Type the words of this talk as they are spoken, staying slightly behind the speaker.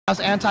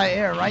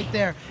Anti-air right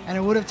there, and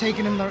it would have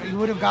taken him. He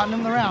would have gotten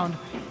him the round.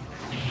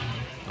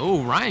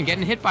 Oh, Ryan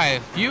getting hit by a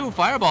few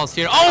fireballs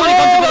here. Oh, and he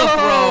comes with a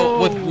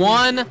throw with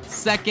 1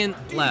 second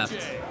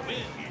left.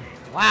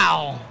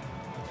 Wow.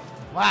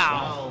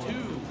 Wow.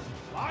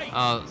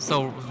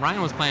 So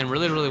Ryan was playing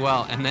really, really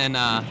well, and then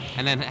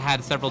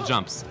had several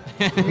jumps.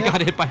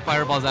 Got hit by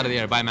fireballs out of the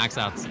air by max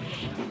outs.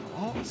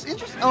 Oh, it's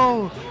interesting.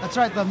 Oh, that's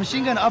right. The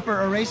machine gun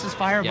upper erases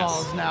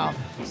fireballs now.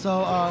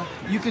 So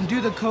you can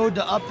do the code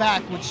to up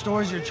back, which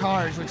stores your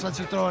charge, which lets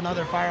you throw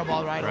another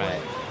fireball right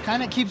away.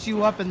 Kind of keeps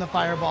you up in the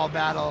fireball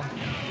battle.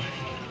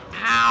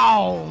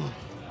 Ow!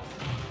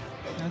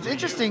 It's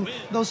interesting.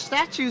 Those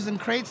statues and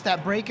crates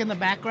that break in the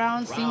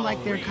background seem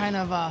like they're kind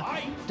of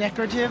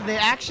decorative. They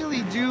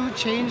actually do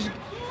change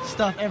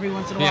stuff every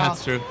once in a while. Yeah,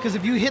 that's true. Because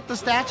if you hit the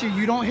statue,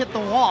 you don't hit the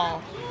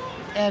wall.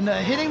 And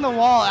hitting the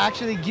wall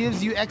actually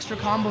gives you extra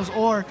combos.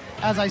 Or,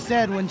 as I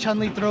said, when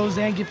Chun-Li throws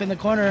Zangief in the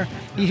corner,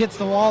 he hits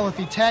the wall if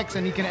he techs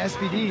and he can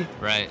SPD.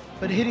 Right.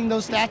 But hitting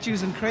those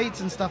statues and crates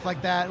and stuff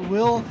like that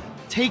will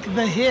take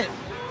the hit,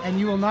 and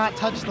you will not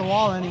touch the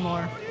wall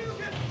anymore.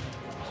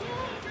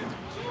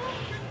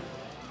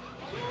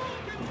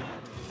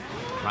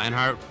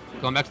 Reinhardt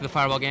going back to the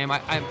fireball game.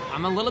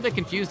 I'm a little bit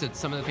confused at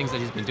some of the things that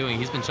he's been doing.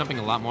 He's been jumping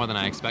a lot more than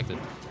I expected,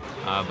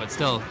 but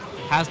still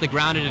has the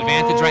grounded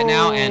advantage right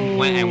now. And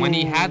when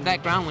he had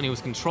that ground, when he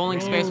was controlling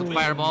space with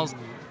fireballs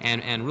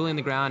and ruling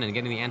the ground and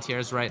getting the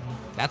anti-airs right,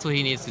 that's what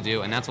he needs to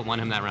do, and that's what won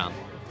him that round.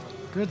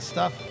 Good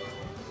stuff.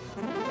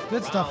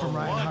 Good stuff from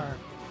Reinhardt.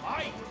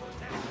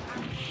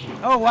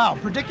 Oh wow,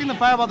 predicting the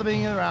fireball at the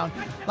beginning of the round.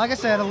 Like I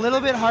said, a little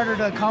bit harder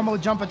to combo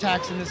jump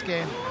attacks in this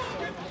game.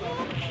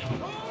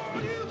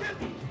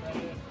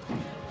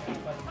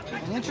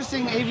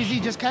 Interesting,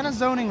 AVZ just kind of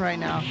zoning right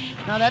now.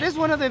 Now that is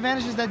one of the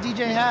advantages that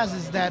DJ has,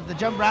 is that the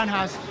jump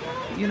roundhouse,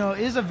 you know,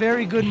 is a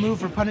very good move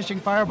for punishing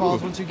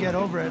fireballs once you get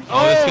over it.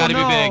 Oh, it's got to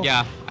be big,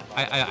 yeah.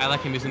 I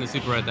like him using the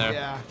super right there.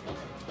 Yeah.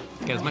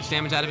 Get as much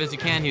damage out of it as you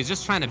can. He was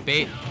just trying to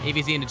bait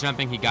AVZ into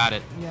jumping. He got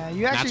it. Yeah,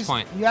 you actually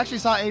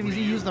saw AVZ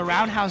use the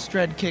roundhouse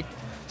dread kick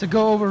to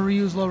go over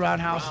reuse low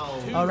roundhouse.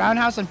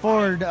 Roundhouse and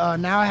forward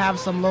now have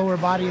some lower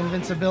body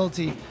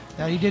invincibility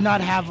that he did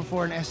not have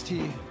before in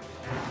ST.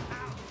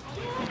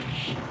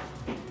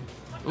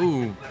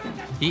 Ooh,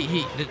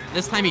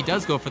 this time he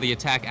does go for the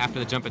attack after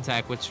the jump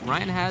attack, which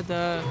Ryan had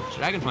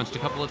Dragon Punched a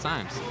couple of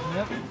times.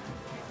 Yep.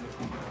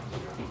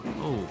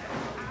 Ooh.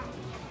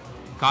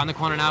 Caught in the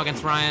corner now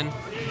against Ryan.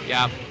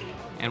 Yep.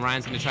 And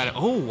Ryan's going to try to...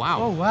 Oh,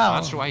 wow. Oh, wow.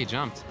 Not sure why he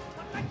jumped.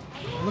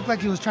 It looked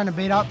like he was trying to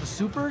bait out the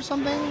super or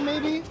something,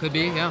 maybe? Could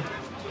be, yeah.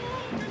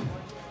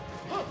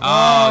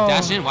 Oh,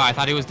 dash in. Wow, I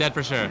thought he was dead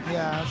for sure.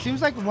 Yeah, it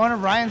seems like one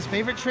of Ryan's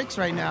favorite tricks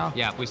right now.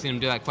 Yeah, we've seen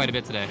him do that quite a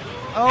bit today.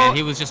 Oh. And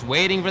he was just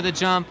waiting for the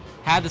jump,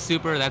 had the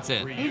super, that's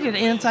it. He did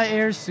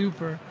anti-air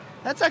super.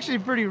 That's actually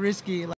pretty risky.